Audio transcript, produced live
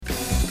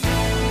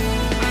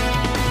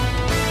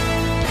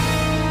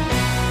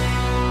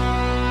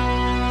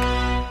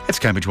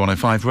Cambridge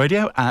 105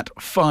 Radio at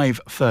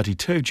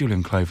 5:32.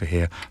 Julian Clover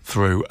here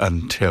through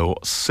until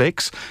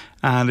 6.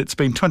 And it's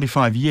been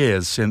 25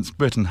 years since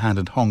Britain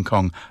handed Hong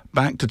Kong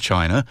back to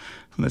China.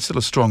 And there's still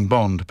a strong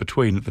bond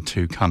between the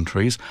two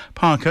countries.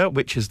 Parker,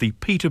 which is the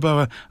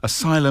Peterborough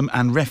Asylum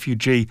and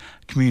Refugee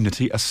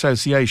Community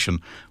Association,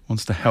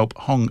 wants to help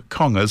Hong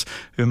Kongers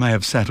who may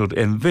have settled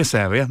in this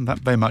area. That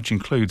very much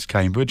includes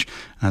Cambridge,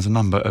 and has a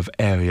number of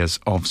areas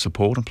of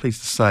support. I'm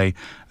pleased to say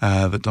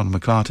that Don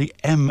MacLarty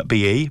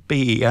MBE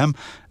BEM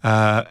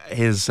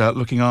is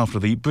looking after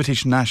the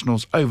British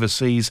Nationals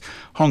Overseas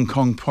Hong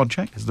Kong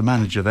project, is the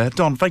manager there.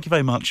 Don, thank you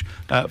very much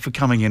for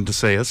coming in to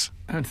see us.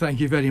 And thank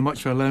you very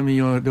much for allowing me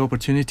the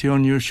opportunity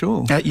on your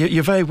show.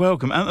 You're very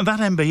welcome. And that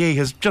MBE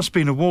has just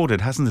been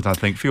awarded, hasn't it, I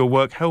think, for your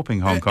work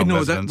helping Hong Kong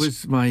residents? No, that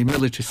was my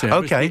military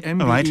service. Okay, the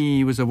MBE all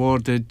right. was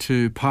awarded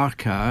to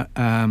Parker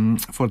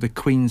for the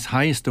Queen's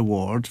highest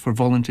award for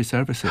voluntary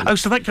services. Oh,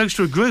 so that goes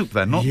to a group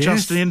then, not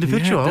just an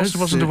individual. I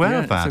wasn't aware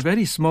of that. It's a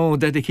very small,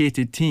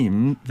 dedicated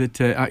team that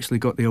actually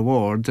got the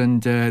award,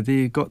 and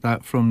they got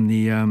that from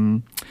the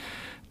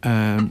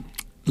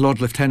Lord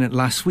Lieutenant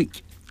last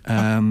week.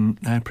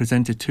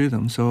 Presented to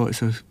them, so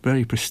it's a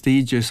very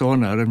prestigious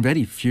honour, and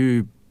very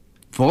few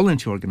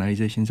voluntary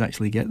organisations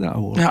actually get that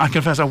award. Yeah, I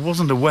confess I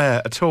wasn't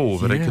aware at all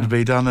that it could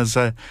be done as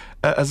a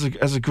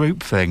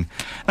group thing.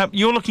 Now,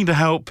 you're looking to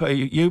help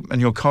you and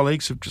your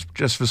colleagues have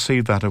just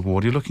received that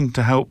award. You're looking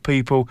to help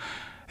people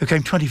who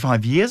came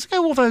 25 years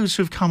ago, or those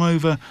who've come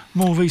over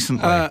more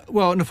recently?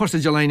 Well, on the 1st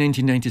of July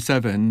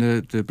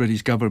 1997, the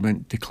British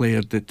government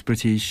declared that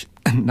British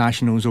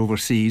nationals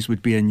overseas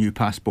would be a new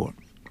passport.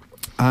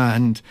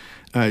 And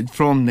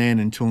from then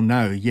until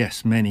now,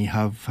 yes, many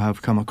have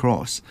come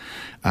across.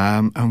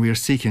 And we are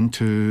seeking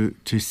to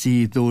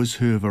see those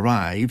who have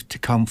arrived to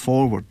come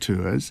forward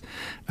to us,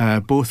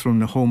 both from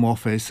the Home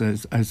Office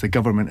as the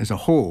government as a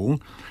whole,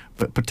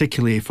 but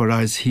particularly for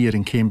us here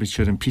in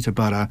Cambridgeshire and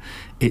Peterborough,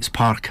 it's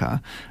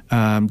Parker,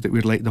 that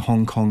we'd like the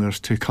Hong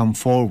Kongers to come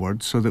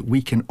forward so that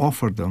we can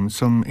offer them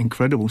some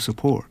incredible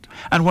support.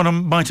 And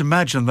one might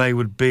imagine they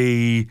would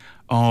be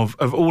of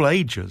all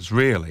ages,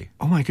 really.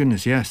 Oh my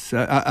goodness, yes,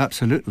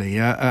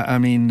 absolutely. I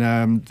mean,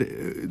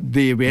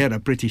 they were a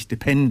British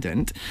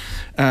dependent,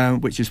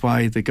 which is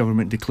why the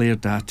government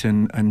declared that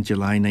in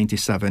July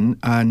 97,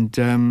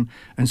 and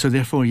so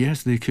therefore,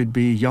 yes, they could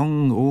be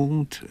young,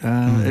 old,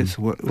 it's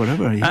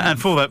whatever. And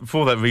for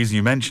that reason,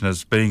 you mentioned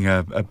as being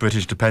a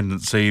British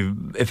dependency,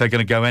 if they're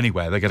going to go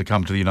anywhere, they're going to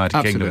come to the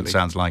United Kingdom. It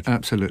sounds like.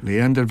 Absolutely,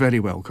 and they're very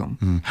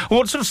welcome.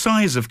 What sort of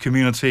size of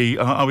community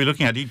are we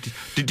looking at?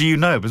 Do you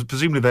know?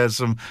 Presumably,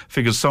 there's some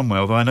figures somewhere,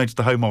 although I noticed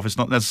the Home Office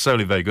not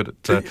necessarily very good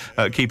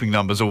at keeping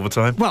numbers all the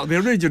time. Well, the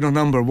original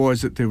number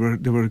was that they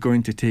were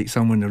going to take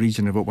somewhere in the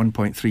region of about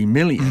 1.3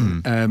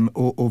 million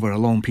over a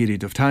long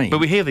period of time. But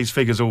we hear these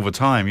figures all the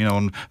time, you know,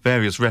 on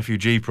various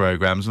refugee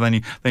programmes,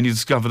 and then you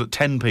discover that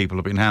 10 people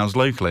have been housed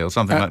locally or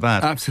something like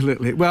that.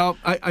 Absolutely. Well,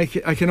 I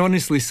can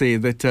honestly say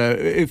that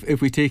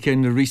if we take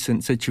in the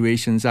recent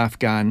situations,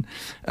 Afghan,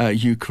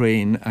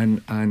 Ukraine,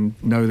 and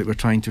now that we're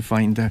trying to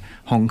find the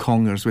Hong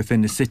Kongers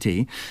within the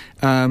city,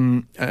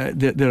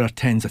 there are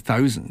tens of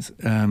thousands,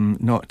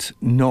 not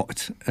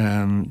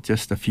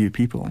just a few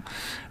people.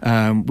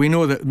 We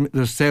know that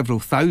there's several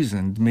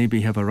thousand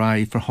maybe have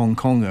arrived for Hong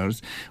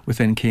Kongers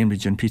within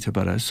Cambridge and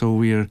Peterborough,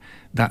 so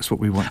that's what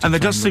we want to And there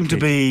does seem to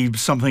be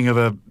something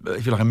of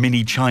if you like, a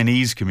mini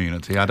Chinese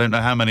community. I don't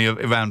know how many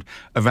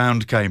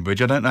around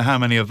Cambridge. I don't know how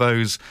many of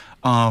those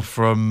are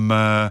from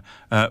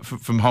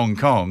Hong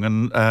Kong,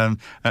 and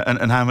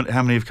how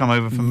many have come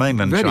over from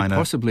mainland China. Very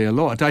possibly a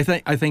lot. I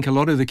think a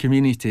lot of the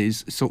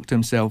communities soaked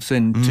themselves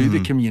into the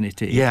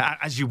community. Yeah,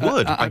 as you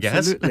would, I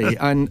guess. Absolutely,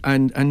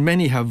 and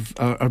many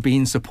are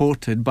being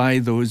supported by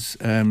those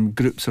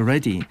groups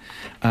already.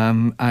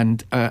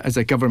 And as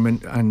a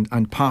government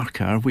and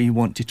Parker, we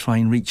want to try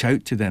and reach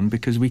out to them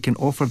because we can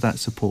offer that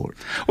support.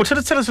 Well, tell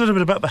us a little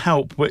bit about the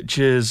help which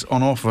is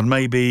on offer, and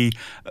maybe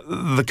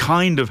the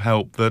kind of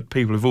help that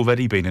people who've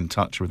already been in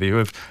touch with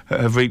you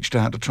have reached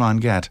out to try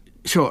and get.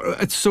 Sure.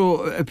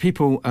 So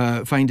people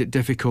find it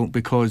difficult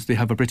because they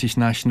have a British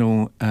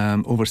national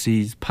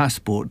overseas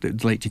passport.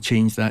 They'd like to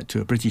change that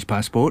to a British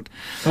passport.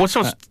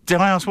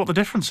 Did I ask what the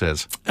difference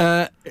is?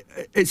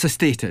 It's a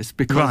status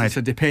because it's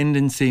a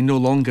dependency, no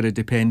longer a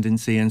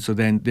dependency, and so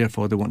then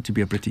therefore they want to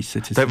be a British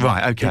citizen.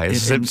 Right. Okay.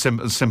 As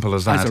simple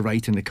as that. As a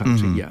right in the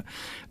country. Yeah.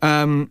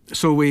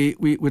 So we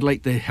would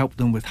like to help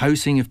them with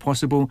housing if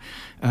possible,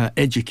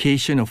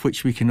 education, of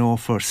which we can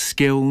offer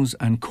skills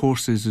and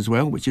courses as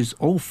well, which is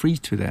all free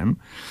to them.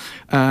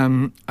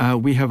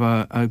 We have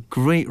a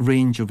great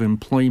range of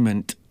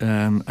employment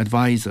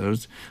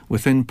advisors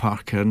within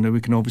Parker, and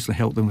we can obviously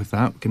help them with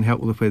that. We can help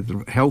them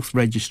with health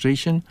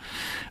registration,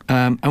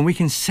 and we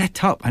can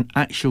set up an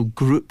actual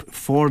group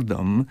for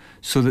them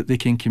so that they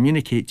can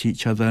communicate to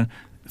each other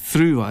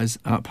through us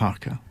at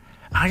Parker.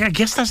 I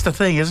guess that's the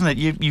thing, isn't it?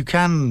 You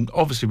can,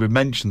 obviously, we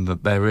mentioned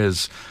that there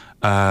is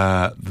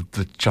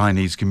the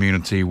Chinese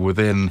community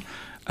within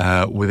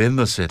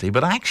the city,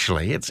 but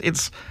actually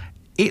it's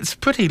it's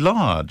pretty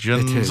large,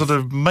 and sort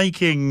of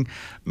making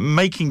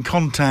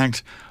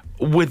contact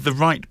with the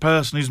right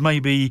person who's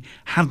maybe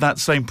had that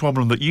same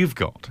problem that you've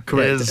got.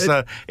 Correct.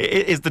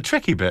 Is the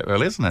tricky bit,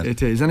 really, isn't it?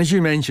 It is. And as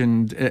you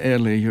mentioned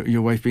earlier,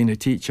 your wife being a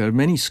teacher,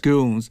 many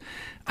schools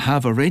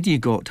have already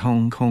got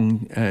Hong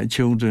Kong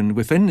children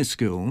within the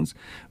schools,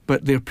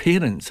 but their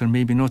parents are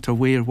maybe not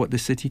aware what the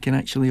city can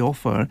actually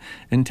offer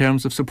in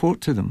terms of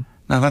support to them.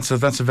 Now, that's a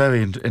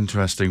very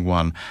interesting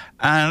one.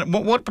 And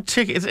what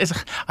particular...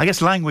 I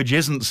guess language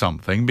isn't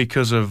something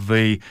because of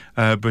the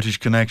British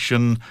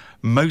connection.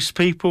 Most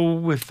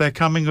people, if they're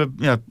coming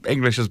with...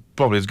 English is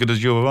probably as good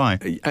as you or I.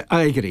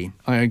 I agree.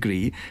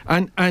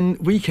 And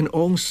we can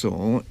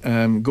also,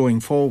 going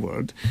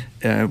forward,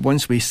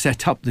 once we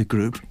set up the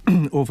group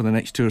over the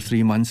next 2 or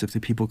 3 months, if the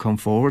people come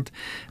forward,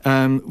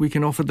 we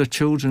can offer their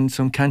children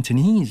some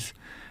Cantonese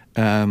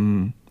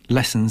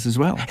lessons as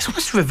well. It's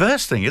almost a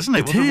reverse thing, isn't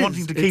it?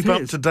 Wanting to keep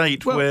up to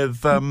date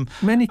with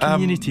many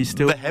communities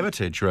still the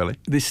heritage, really.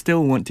 They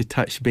still want to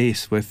touch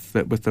base with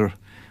their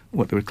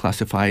what they would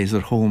classify as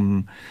their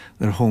home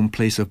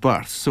place of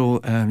birth.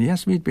 So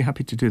yes, we'd be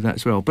happy to do that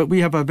as well. But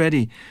we have a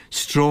very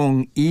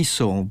strong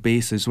ESOL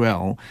base as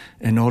well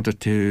in order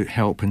to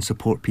help and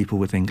support people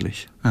with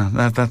English.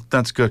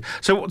 That's good.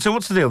 So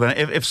what's the deal then?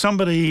 If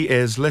somebody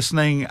is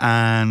listening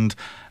and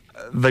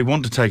they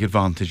want to take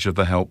advantage of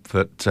the help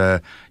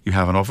that you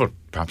have on offer,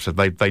 perhaps if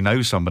they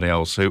know somebody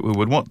else who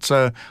would, what's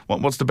the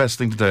best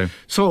thing to do?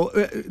 So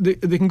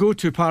they can go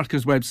to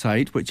Parker's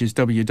website, which is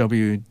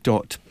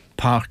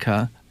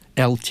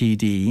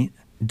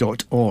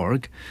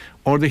www.parkerltd.org,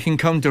 or they can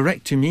come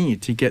direct to me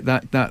to get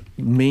that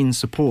main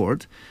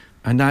support,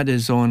 and that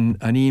is on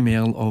an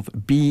email of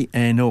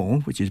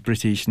BNO, which is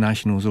British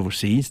Nationals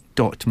Overseas,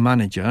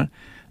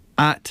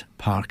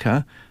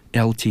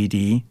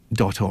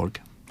 .manager@parkerltd.org.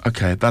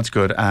 Okay, that's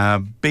good.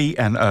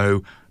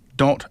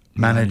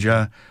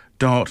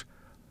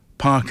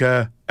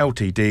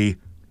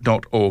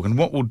 bno.manager.parkerltd.org. And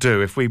what we'll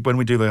do, when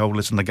we do the whole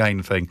listen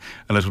again thing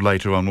a little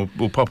later on,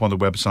 we'll pop on the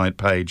website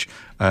page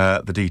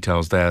the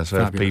details there. So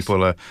Fabulous. If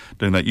people are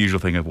doing that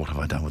usual thing of what have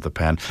I done with the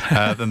pen,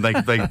 then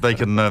they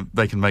can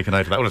make a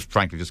note of that. Or just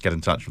frankly just get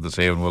in touch with us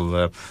here, and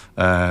we'll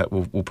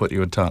put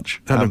you in touch.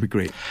 That would be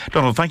great.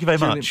 Donald, thank you very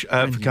much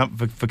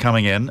for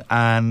coming in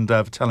and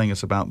for telling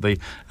us about the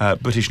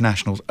British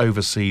Nationals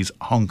Overseas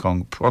Hong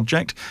Kong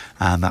project.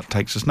 And that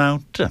takes us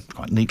now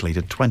quite neatly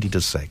to 20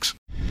 to 6.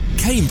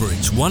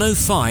 Cambridge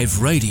 105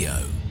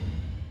 Radio.